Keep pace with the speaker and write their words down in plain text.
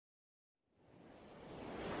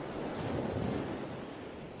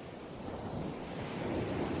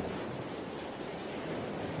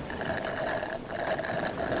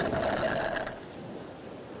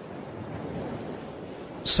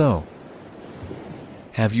so?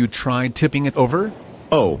 Have you tried tipping it over?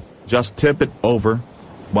 Oh, just tip it over?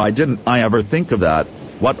 Why didn't I ever think of that?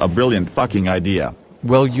 What a brilliant fucking idea.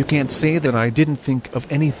 Well, you can't say that I didn't think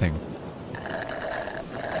of anything.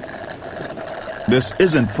 This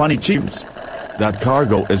isn't funny, James. That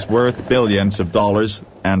cargo is worth billions of dollars,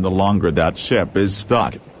 and the longer that ship is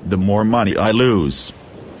stuck, the more money I lose.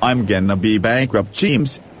 I'm gonna be bankrupt,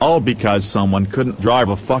 James, all because someone couldn't drive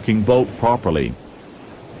a fucking boat properly.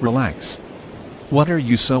 Relax. What are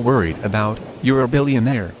you so worried about? You're a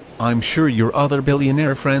billionaire. I'm sure your other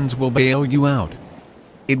billionaire friends will bail you out.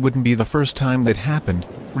 It wouldn't be the first time that happened.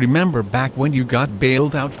 Remember back when you got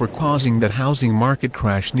bailed out for causing that housing market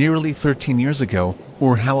crash nearly 13 years ago?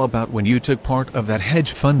 Or how about when you took part of that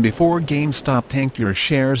hedge fund before GameStop tanked your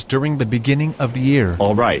shares during the beginning of the year?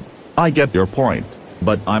 Alright, I get your point,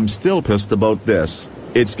 but I'm still pissed about this.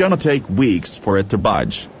 It's gonna take weeks for it to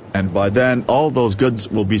budge, and by then all those goods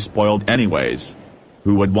will be spoiled anyways.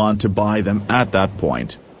 Who would want to buy them at that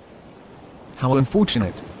point? How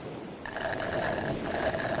unfortunate.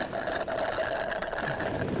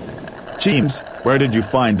 James, where did you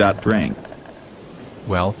find that drink?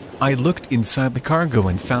 Well, I looked inside the cargo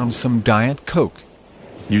and found some Diet Coke.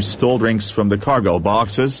 You stole drinks from the cargo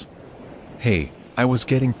boxes? Hey, I was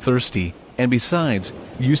getting thirsty, and besides,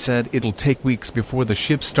 you said it'll take weeks before the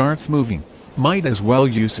ship starts moving. Might as well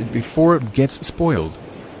use it before it gets spoiled.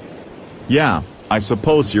 Yeah, I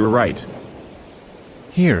suppose you're right.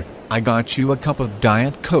 Here, I got you a cup of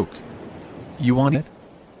Diet Coke. You want it?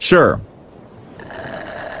 Sure.